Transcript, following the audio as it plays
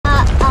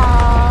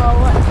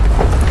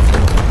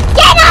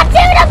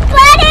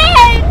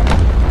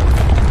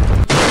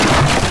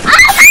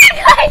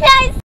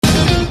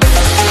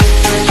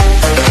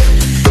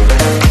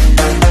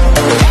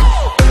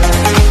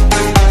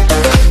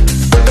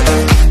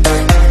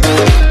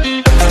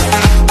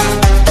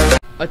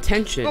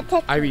Attention.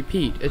 I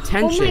repeat,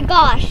 attention. Oh my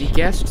gosh. The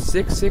guest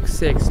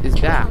 666 is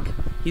back.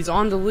 He's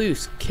on the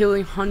loose,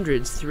 killing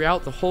hundreds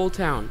throughout the whole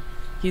town.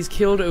 He's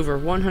killed over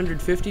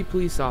 150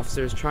 police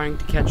officers trying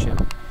to catch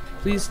him.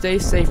 Please stay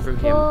safe from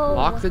him. Whoa.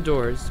 Lock the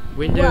doors,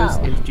 windows,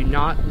 Whoa. and do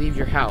not leave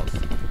your house.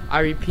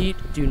 I repeat,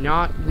 do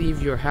not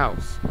leave your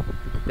house.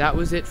 That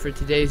was it for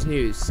today's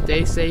news.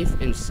 Stay safe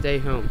and stay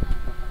home.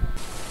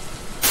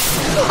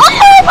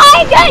 Oh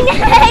my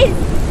goodness!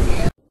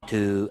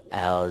 2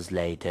 hours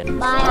later.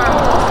 Those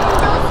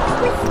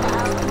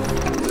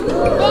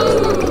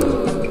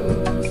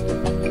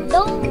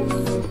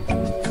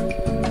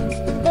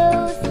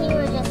he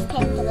will just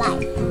take to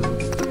life.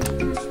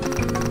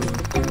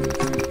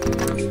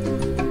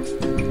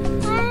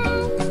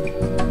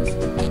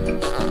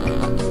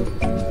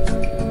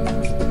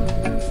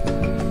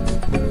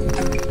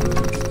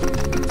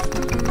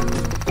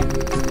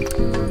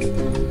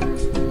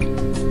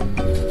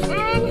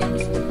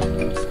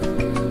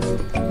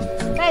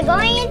 We're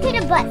going into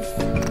the bus.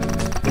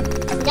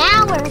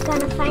 Now we're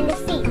gonna find a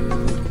seat.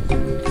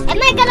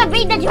 Am I gonna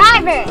be the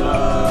driver?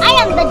 I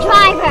am the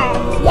driver.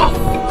 Yes,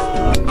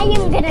 I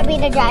am gonna be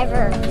the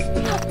driver.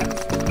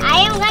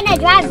 I am gonna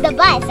drive the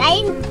bus.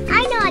 I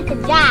know how to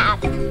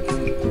drive.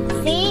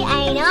 See,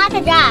 I know how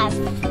to drive.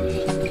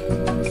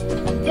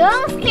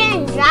 Girls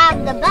can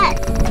drive the bus.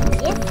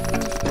 Yes,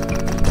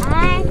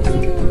 I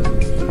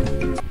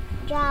can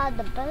drive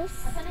the bus.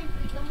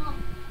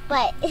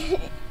 But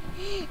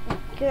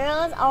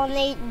girls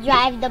only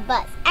drive the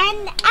bus.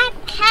 And at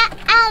Cat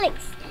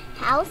Alex's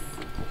house,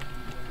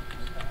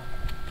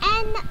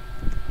 and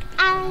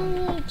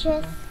I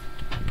just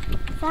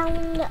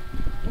found,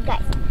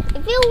 guys,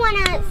 if you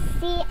wanna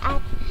see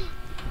at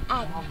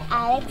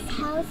Alex's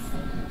house,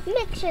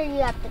 make sure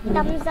you have the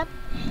thumbs up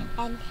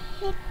and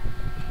hit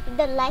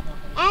the like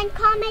and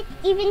comment,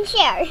 even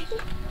share.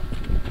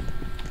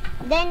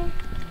 Then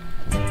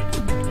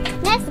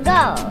let's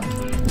go.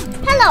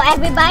 Hello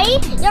everybody,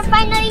 you're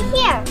finally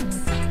here.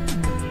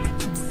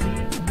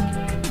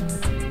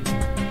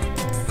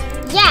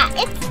 Yeah,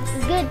 it's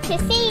good to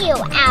see you,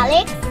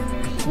 Alex.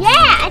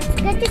 Yeah, it's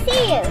good to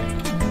see you.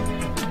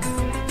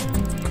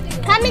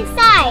 Come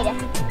inside,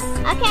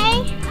 okay?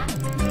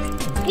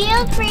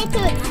 Feel free to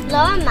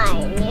explore my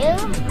new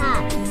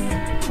house.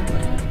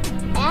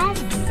 Yes,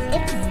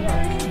 it's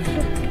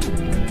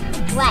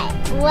yours.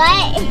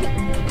 What?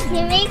 He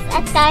makes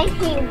a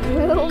tiny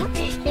room.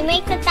 He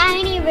makes a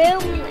tiny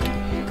room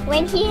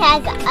when he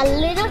has a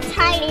little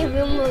tiny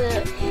room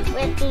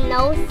with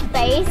no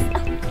space.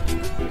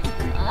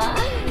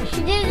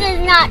 This is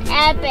not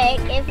epic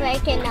if I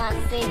cannot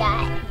see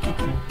that.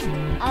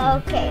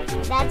 Okay,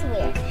 that's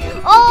weird.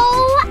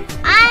 Oh,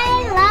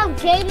 I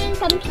love gaming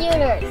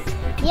computers.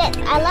 Yes,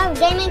 I love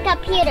gaming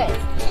computers.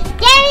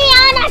 Get me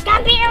on a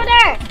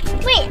computer!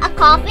 Wait, a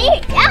coffee?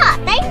 Yeah,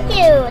 thank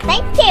you.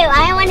 Thank you.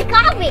 I want a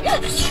coffee.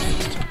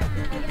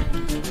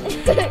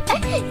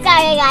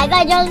 Sorry guys,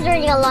 I just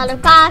drink a lot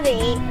of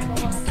coffee.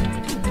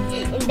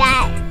 In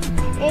that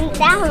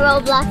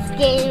Roblox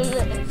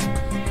game.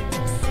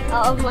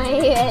 Oh my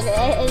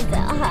goodness,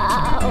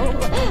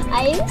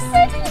 I'm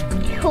so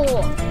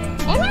cool.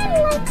 And I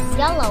like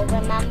yellow,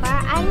 remember?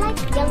 I like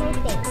yellow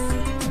things.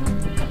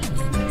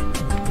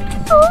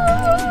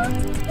 Ooh.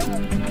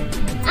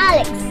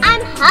 Alex,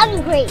 I'm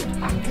hungry.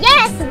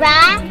 Yes, Ra,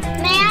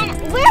 man,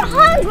 we're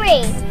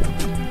hungry.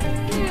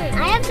 I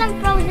have some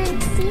frozen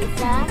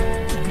pizza.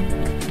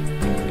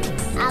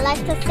 I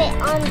like to sit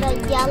on the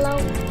yellow.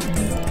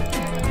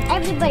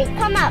 Everybody,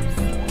 come up.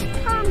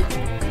 Come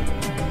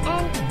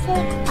and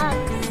take a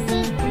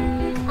seat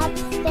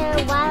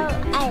upstairs while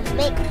I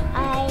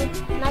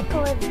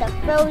microwave the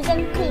frozen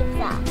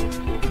pizza.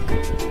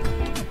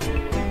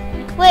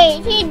 Wait,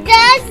 he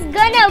just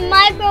gonna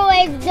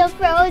microwave the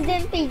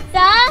frozen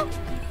pizza?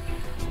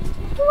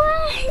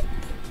 What?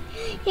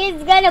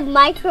 He's gonna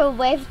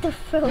microwave the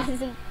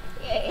frozen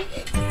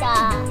pizza.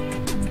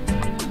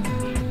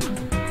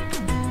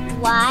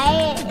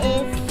 Why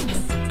is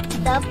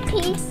the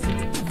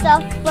pizza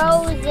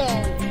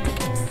frozen?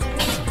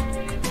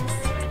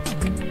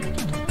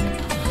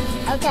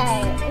 Okay.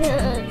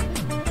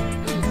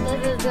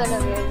 This is gonna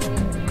be weird.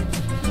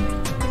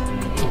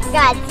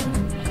 Guys,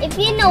 if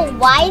you know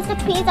why is the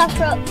pizza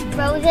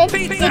frozen,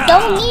 you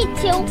don't need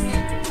to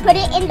put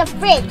it in the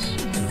fridge.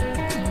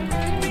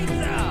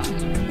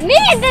 Me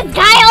and this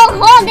guy all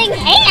holding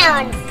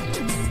hands.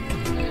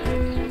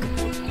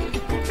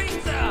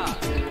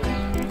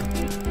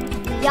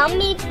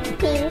 Yummy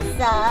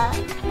pizza.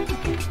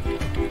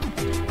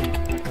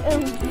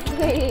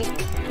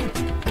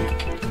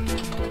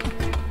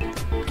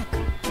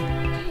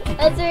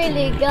 It's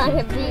really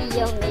gonna be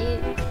yummy.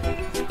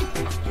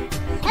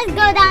 Let's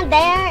go down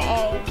there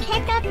and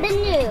check out the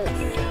news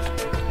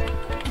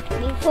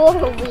before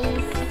we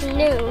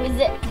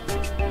snooze.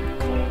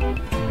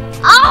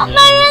 Oh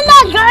man,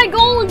 that guy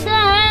goes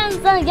dance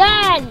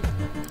again.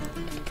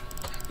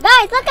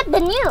 Guys, look at the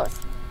news.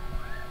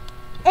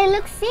 It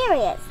looks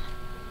serious.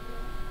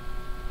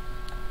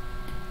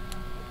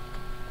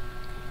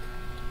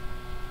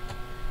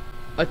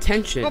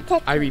 Attention.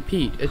 I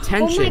repeat, Oh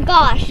attention. my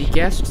gosh. The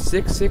guest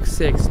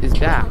 666 is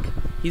back.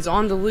 He's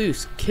on the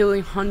loose,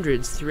 killing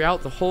hundreds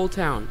throughout the whole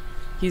town.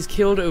 He's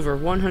killed over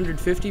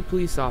 150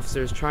 police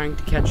officers trying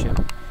to catch him.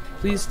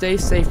 Please stay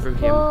safe from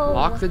him. Whoa.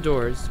 Lock the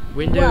doors,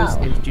 windows,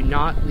 Whoa. and do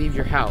not leave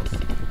your house.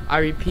 I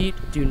repeat,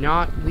 do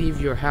not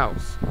leave your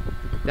house.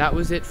 That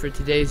was it for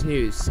today's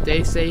news.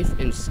 Stay safe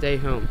and stay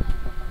home.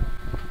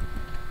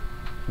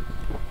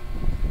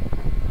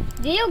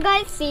 Do you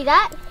guys see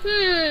that?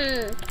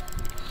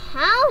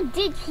 How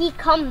did he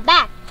come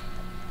back?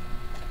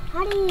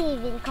 How did he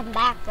even come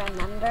back,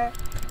 remember?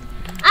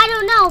 I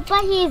don't know,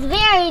 but he's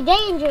very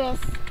dangerous.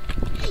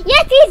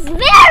 Yes, he's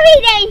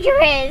very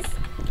dangerous!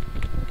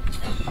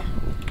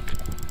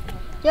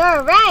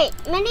 You're right.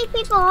 Many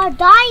people are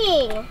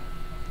dying.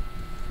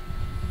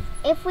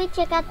 If we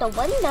check out the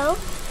window,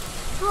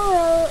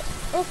 oh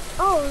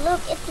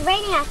look, it's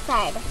raining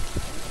outside.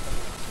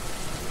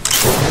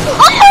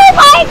 Oh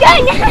my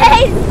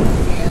goodness!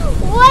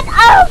 What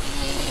a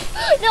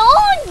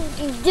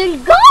the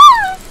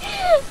ghost!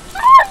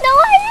 I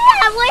don't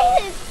know what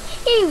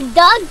he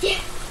dug.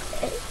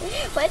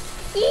 Was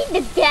he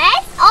the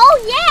dead? Oh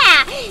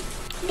yeah,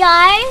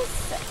 guys.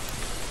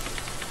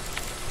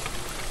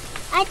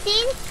 I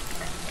think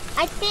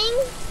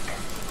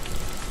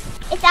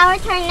it's our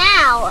turn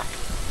now.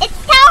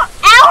 It's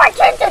our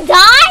turn to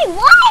die?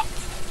 What?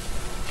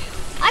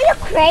 Are you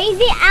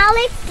crazy,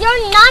 Alex?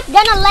 You're not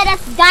gonna let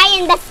us die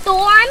in the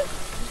storm?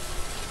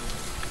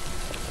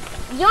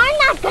 You're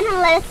not gonna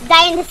let us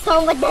die in the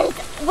storm with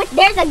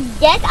there's a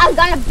guest I'm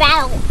gonna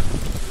battle.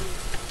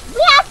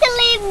 We have to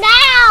leave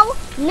now.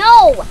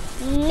 No,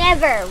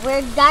 never.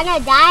 We're gonna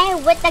die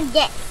with the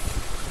guest.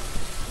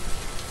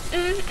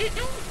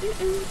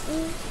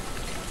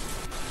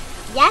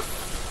 Yes,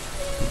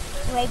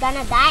 we're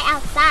gonna die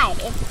outside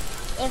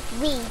if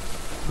we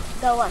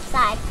go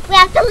outside. We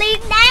have to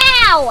leave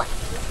now.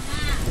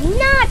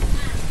 Not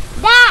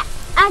that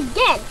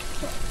again.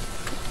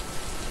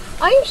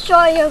 Are you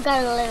sure you're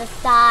gonna let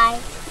us die?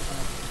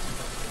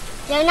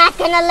 You're not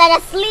gonna let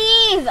us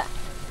leave.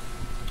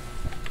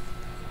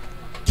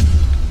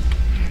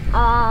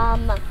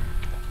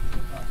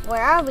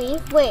 Where are we?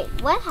 Wait,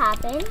 what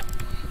happened?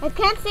 I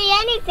can't see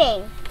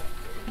anything.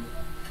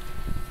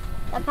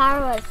 The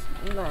power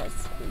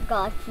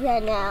got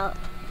run out.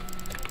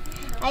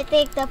 I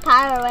think the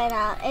power went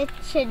out. It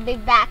should be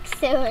back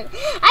soon.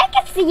 I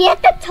can see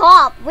at the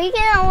top. We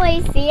can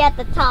always see at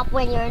the top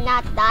when you're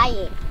not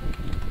dying.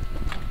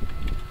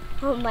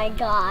 Oh my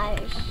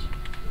gosh.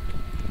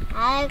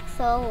 Alex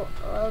will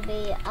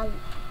be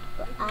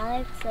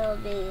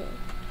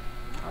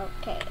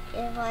okay.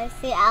 If I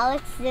see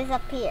Alex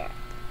disappear.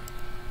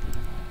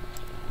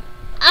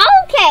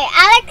 Okay,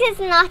 Alex is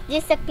not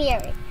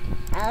disappearing.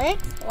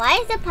 Alex, why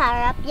is the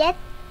power up yet?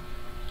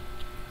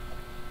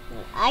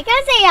 I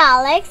can see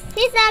Alex.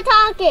 He's not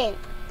talking.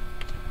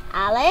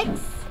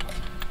 Alex?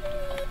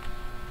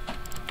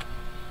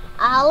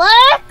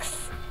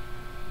 Alex?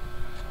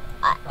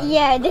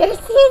 Yeah, there's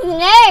his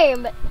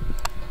name.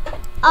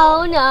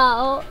 Oh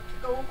no.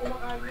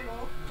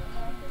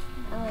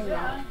 Oh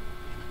no.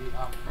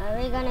 Are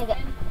we gonna get...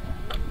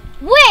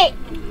 Wait!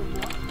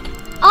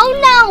 Oh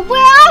no,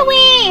 where are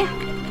we?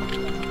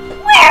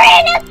 We're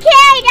in a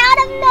cage out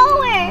of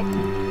nowhere!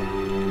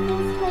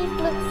 This place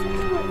looks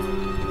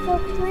so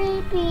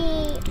creepy.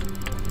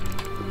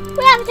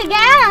 We have to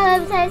get out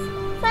of this.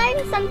 Find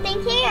something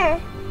here.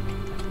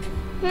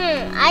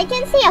 I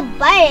can see a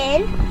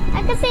button.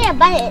 I can see a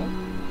button.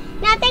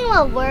 Nothing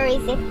will worry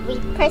if we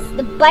press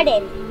the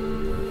button.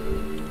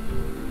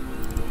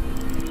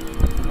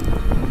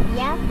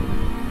 Yeah?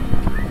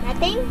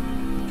 Nothing?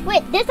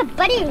 Wait, there's a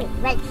button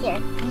right here.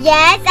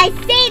 Yes, I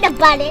see the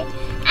button.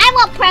 I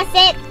will press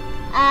it.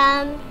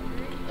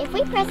 If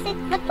we press it,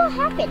 what will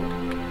happen?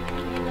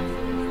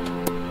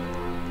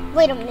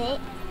 Wait a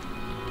minute.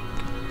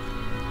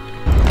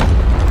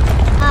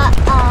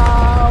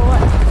 Uh-oh.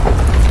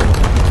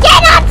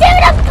 Get onto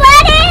the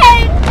button!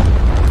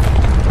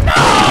 No!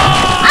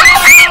 Oh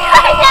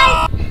my goodness!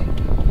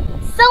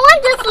 Someone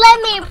just let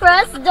me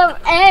press the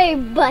A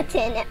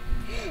button.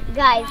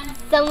 Guys,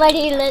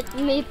 somebody let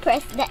me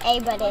press the A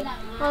button.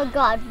 Oh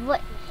god,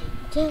 what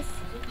just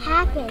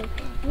happened?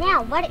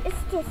 Now, what is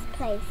this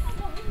place?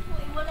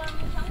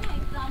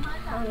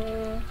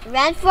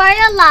 Run for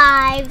your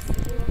lives.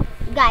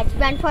 Guys,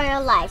 run for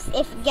your lives.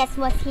 Guess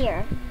what's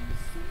here?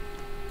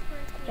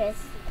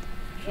 Just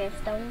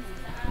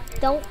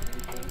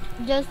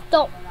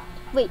don't.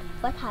 Wait,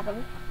 what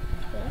happened?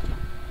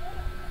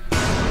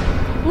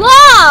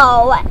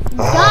 Whoa!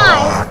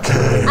 Guys!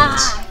 Kate,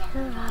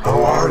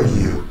 how are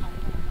you?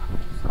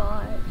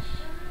 Gosh.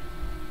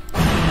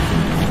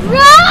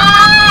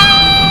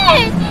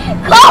 Run!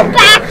 Go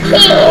back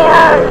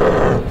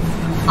here!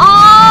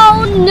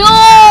 Oh no!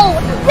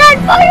 Run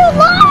for your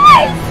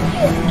lives!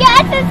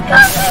 Gas is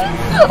coming!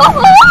 Oh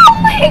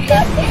my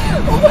god!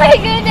 Oh my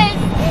goodness!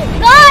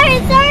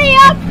 Guys, hurry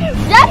up!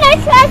 Run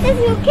as fast as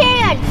you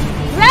can!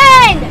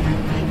 Run!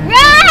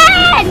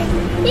 Run!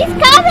 He's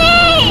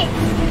coming!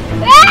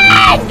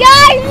 Run!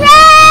 Guys,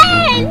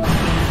 run!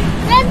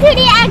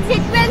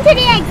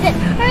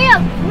 you!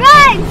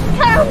 Run!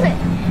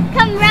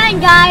 Come run,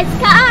 guys!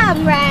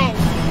 Come run!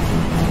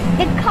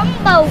 The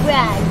combo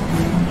run!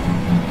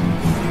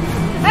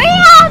 Hurry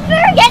up!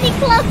 We're getting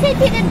closer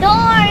to the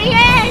door!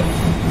 Yes!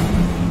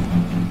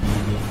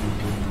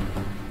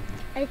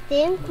 I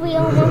think we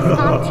almost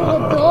got to the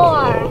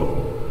door.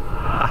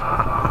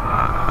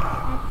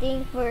 I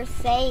think we're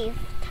safe.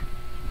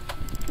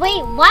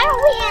 Wait, why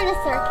are we in a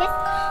circus?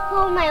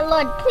 Oh my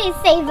lord, please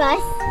save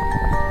us.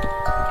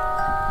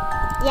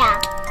 Yeah.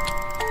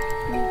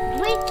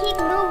 We keep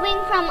moving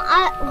from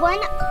one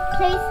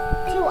place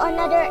to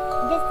another.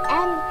 This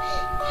end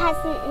has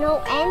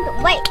no end.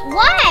 Wait,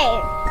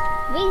 why?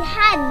 We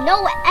had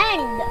no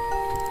end.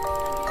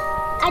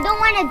 I don't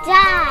want to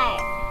die.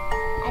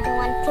 I don't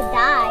want to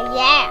die.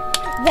 Yeah.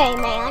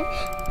 Rayman.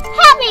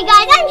 Help me,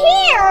 guys. I'm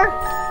here.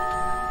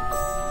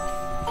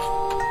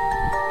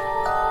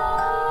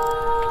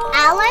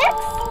 Alex?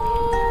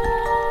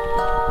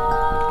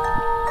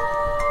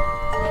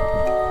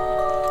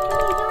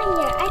 What are you doing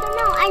here? I don't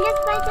know. I just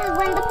waited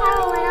when the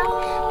power went off.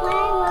 When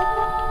I woke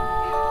up,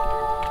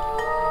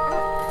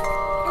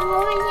 I'm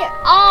over here.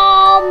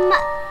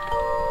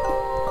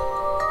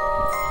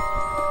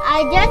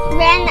 I just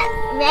ran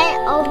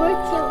over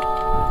to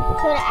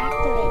the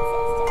activate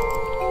system.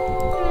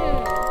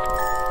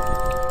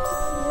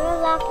 You're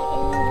locked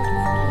in this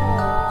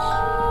cage.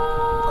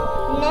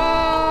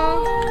 Nah.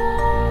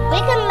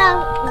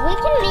 We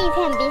can leave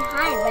him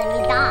behind when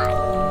we die.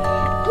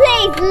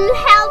 Please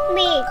help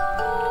me.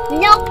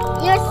 Nope,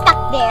 you're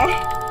stuck there.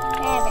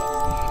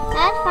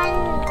 Let's find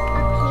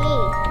a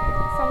key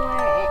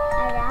somewhere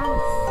around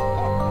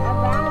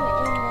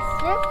in the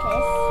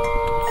circus.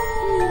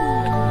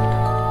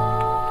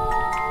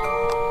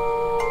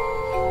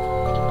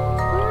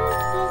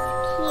 Where's this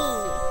key?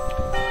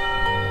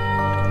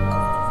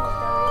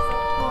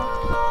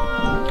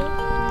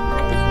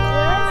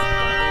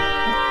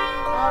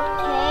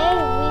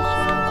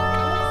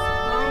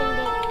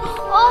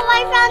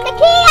 I found the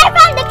key! I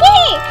found the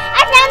key!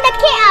 I found the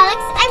key, Alex!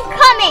 I'm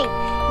coming!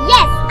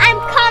 Yes, I'm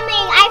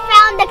coming! I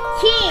found the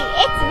key!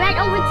 It's right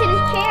over to the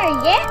chair,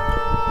 yeah?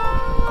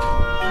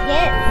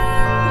 Yes.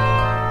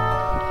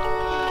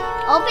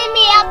 Open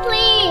me up,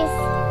 please!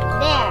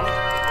 There.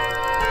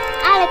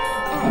 Alex,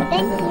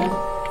 thank you.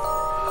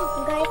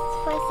 Guys,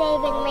 for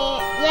saving me.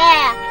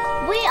 Yeah,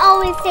 we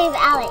always save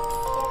Alex.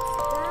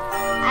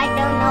 I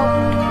don't know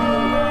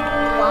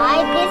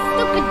why this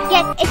stupid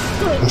gets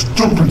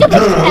stupid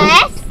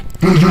pass.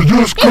 Did you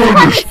just call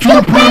me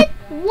stupid?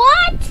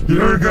 What?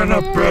 You're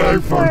gonna pay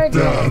for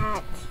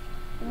that.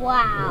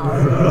 Wow.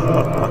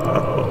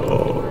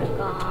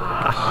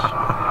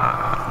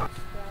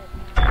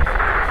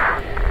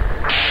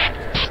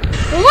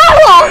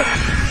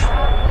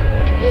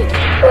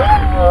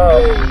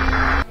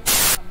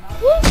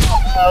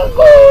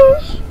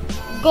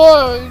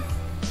 Gosh.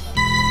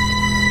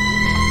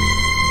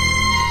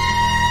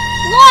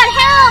 Lord,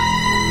 help!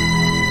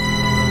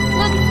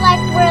 Looks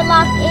like we're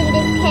locked in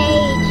this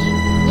cage.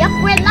 Yup,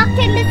 we're locked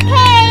in this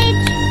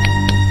cage.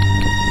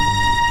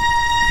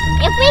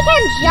 If we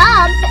can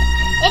jump,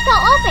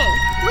 it'll open.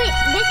 Wait,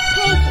 this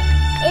cage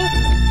is...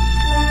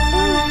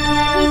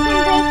 we can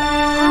break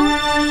out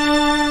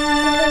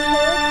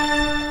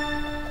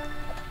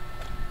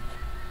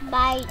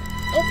by...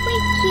 if we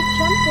keep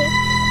jumping,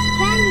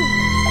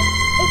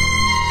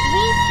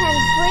 we can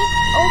break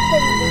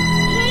open this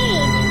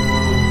cage.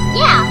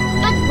 Yeah,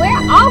 but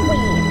where are we?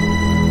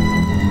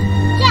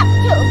 Jump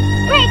to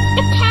break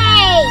the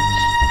cage!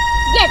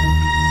 Yes!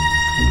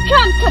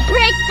 Jump to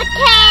break the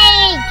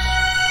cage!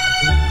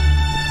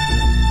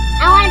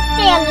 I want to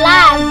stay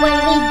alive when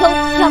we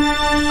don't jump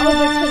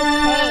over to the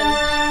cage.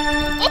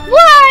 It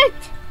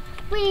worked!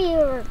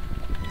 We're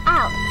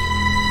out.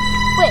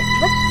 Wait,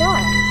 which door?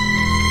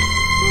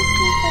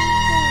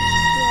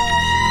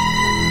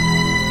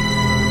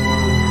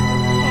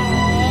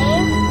 Okay.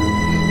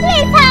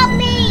 Please help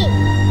me!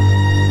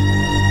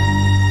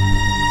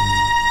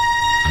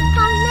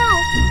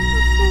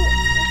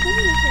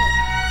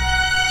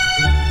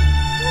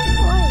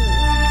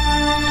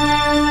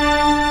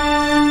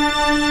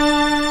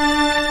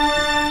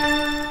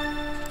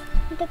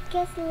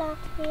 Just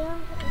locked here.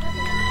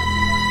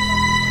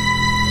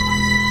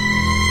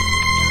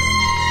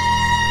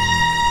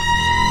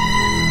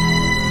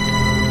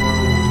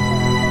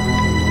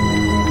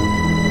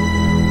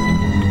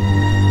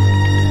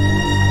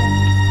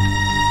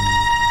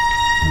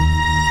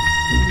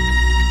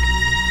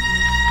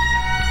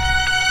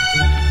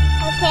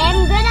 Okay, I'm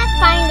good at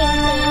finding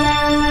things.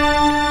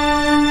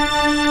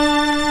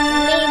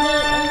 Maybe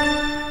in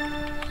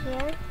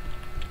here.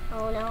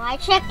 Oh no, I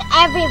checked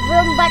every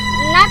room but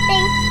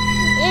nothing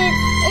is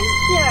in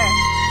here.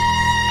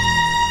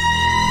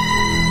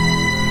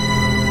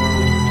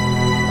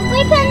 If we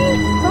can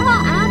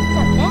crawl out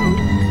of them.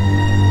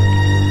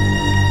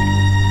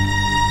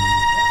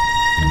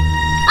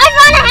 I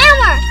found a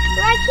hammer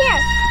right here.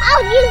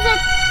 I'll use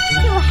it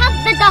to help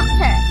the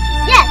doctor.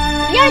 Yes,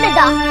 you're the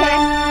doctor.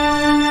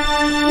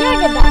 You're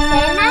the doctor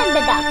and I'm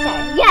the doctor.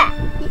 Yeah.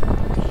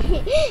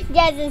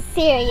 Just a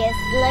serious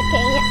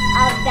looking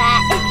of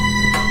that.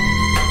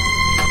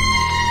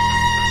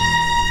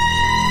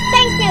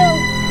 Thank you,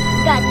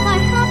 God, for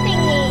helping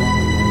me.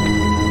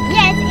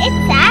 Yes,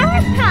 it's our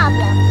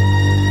problem.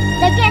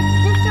 The gift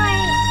is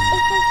destroying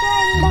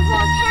the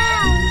whole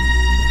town.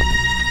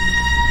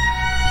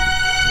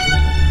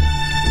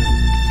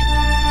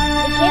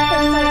 The gift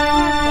is so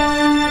perfect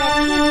that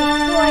he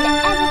destroyed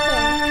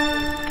everything.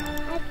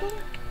 I think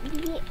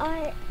we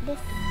are the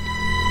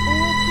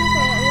only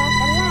people left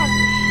alive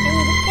in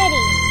the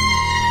city.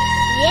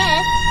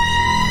 Yes.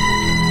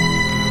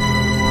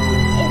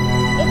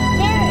 If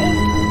there is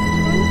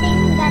something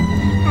that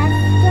has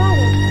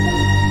started,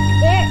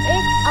 there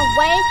is a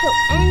way to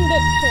end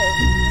it too.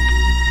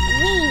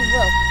 We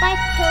will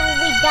fight till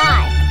we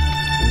die.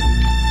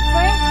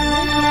 First,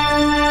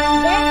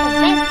 there's a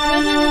vent.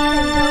 Maybe we can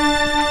go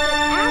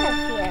out of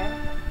here.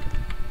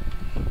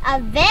 A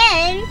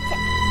vent?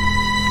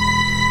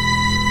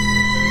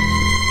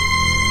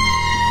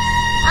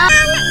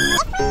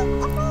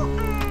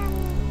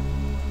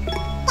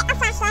 Get a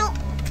flashlight.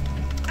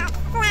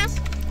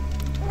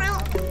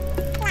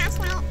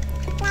 Flashlight.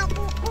 Like,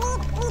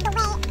 lead the way. Get a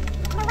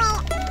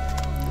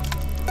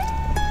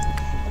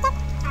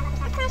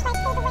flashlight,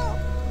 lead the way.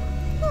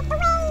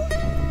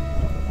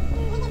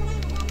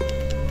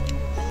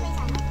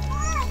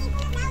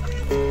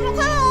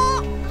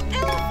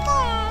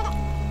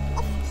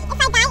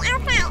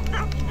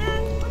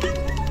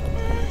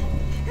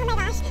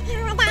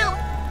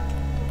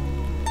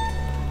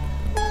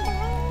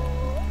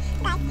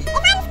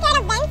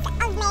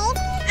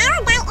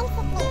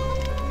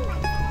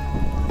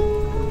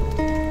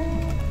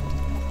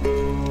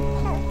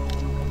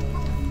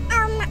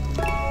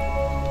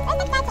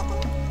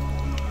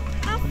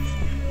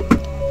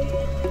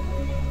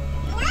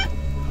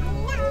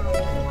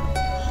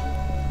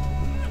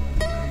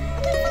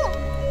 Lead the way.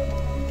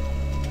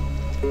 Okay,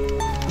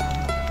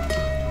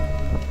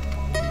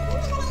 I'm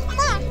scared.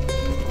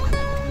 If I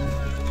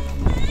die,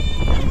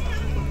 I'll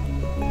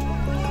cry. Oh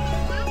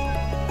my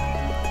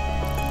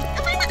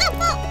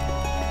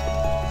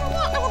gosh, I'll die.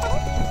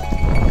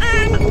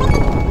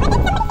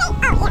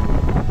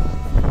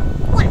 But if I'm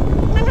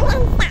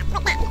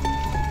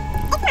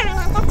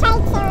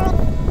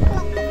scared of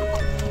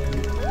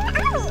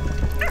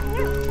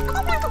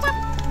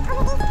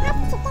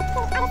vents, of maze,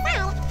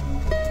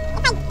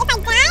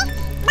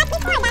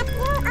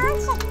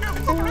 I'll die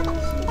instantly.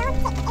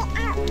 Where's the flag taking us? Hello?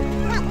 No.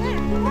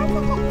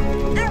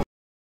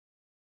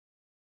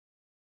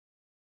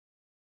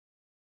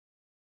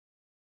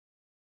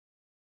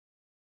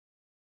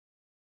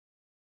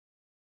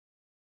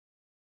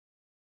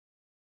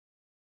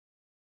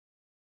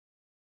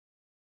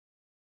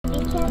 I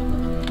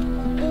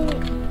can't see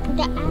it.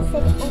 The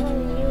acid or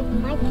you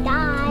might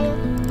die.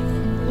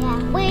 Yeah,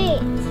 wait.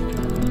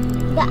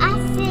 The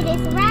acid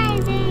is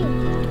rising.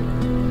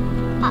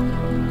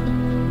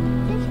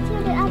 Just to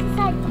the other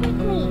side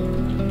quickly.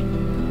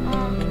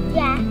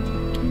 Yeah.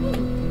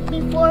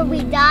 Before we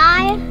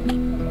die,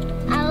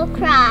 I'll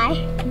cry.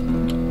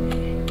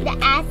 The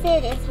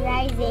acid is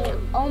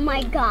rising. Oh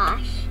my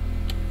gosh.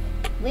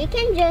 We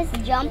can just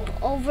jump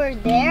over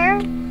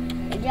there.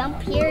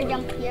 Jump here,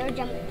 jump here,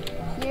 jump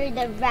here.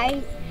 The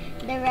rising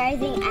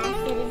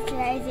acid is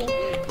rising.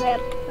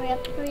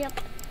 Hurry up.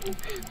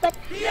 But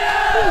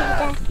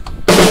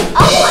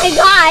oh my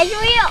gosh,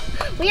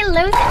 we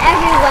lose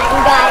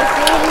everyone, guys.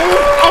 We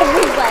lose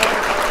everyone.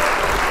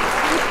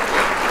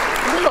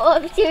 Go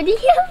up to the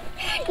hill.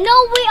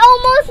 No, we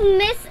almost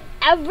missed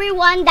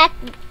everyone that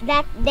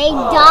they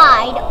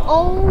died.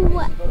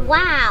 Oh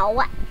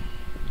wow.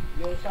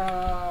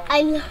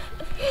 I love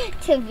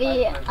to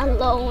be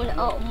alone.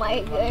 Oh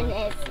my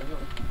goodness.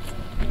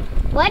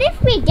 What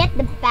if we get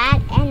the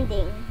bad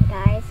ending,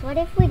 guys? What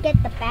if we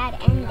get the bad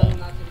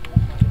ending?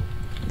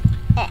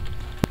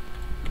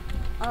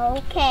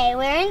 Okay,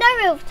 we're in the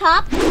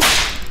rooftop.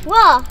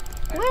 Whoa,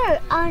 we're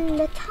on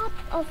the top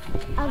of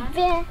a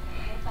very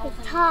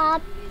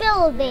top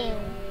building.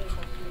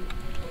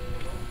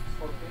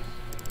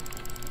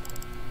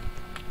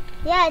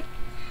 Yeah,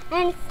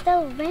 and it's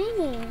still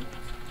raining.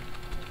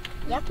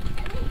 Yep.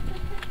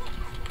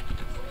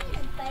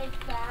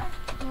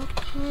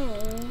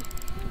 Okay.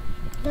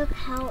 Look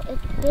how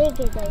big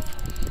it is.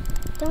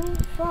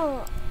 Don't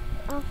fall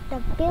off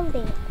the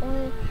building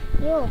or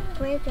you'll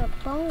break your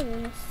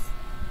bones.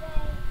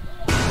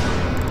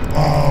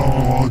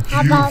 Oh,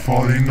 you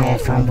falling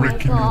off from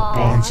breaking your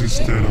bones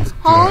instead of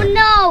Oh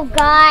no,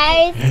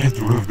 guys! It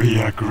would be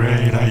a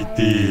great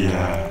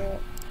idea.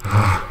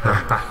 Not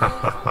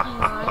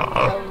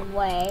the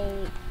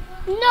way.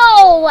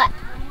 No!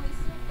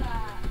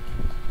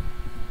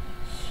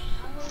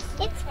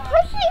 It's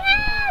pushing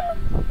him!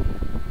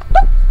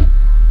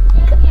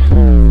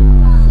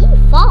 He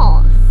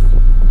falls.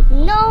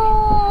 No!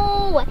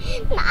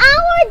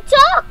 Our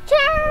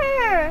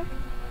doctor!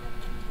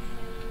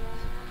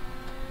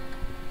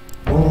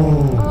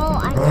 Oh,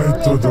 I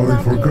totally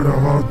forgot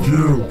about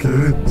you,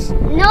 kids.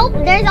 Nope,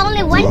 there's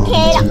only one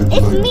kid.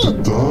 It's me.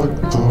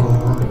 Doctor.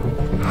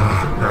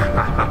 Oh my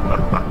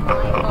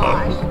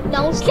gosh.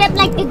 Don't slip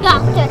like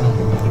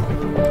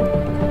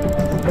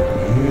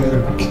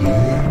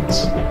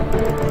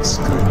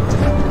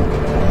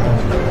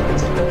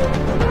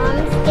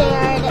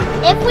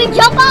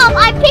jump off.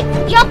 I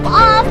picked jump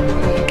off.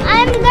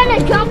 I'm gonna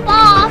jump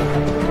off.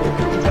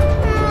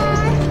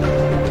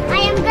 I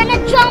am gonna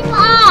jump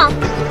off.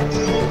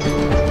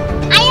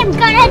 I am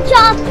gonna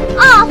jump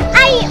off.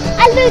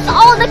 I lose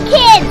all the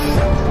kids.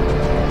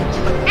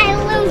 I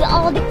lose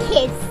all the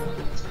kids.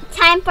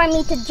 Time for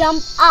me to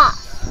jump off.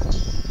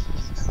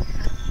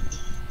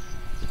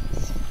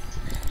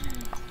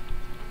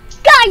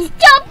 Guys,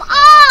 jump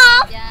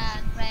off!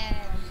 Yan,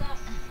 friend.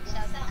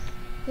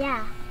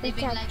 Yeah, we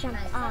Living just life jump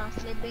nice.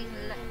 off. Living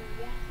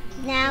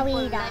Now we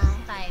full die.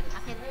 lifestyle.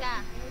 Akit ka.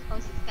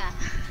 Post ka.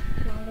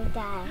 Now we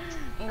die.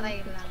 And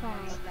Try lang.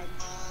 try.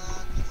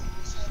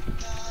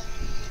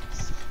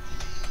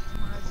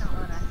 Mga isang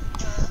oras.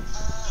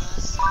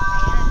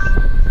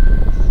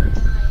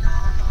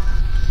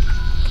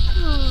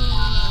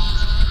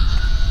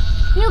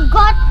 You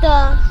got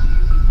the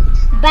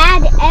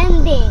bad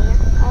ending.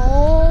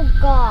 Oh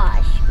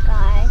gosh,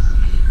 guys.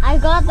 I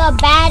got the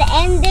bad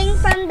ending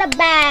from the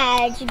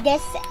badge.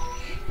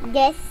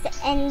 Guess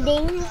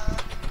ending.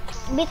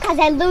 Because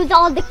I lose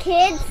all the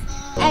kids.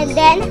 And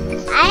then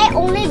I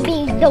only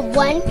be the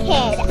one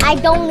kid. I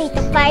don't need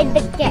to fight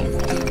the kids.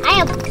 I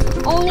have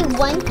only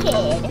one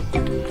kid.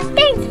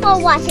 Thanks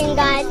for watching,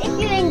 guys. If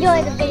you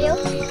enjoyed the video,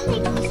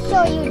 make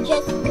sure you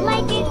just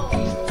like it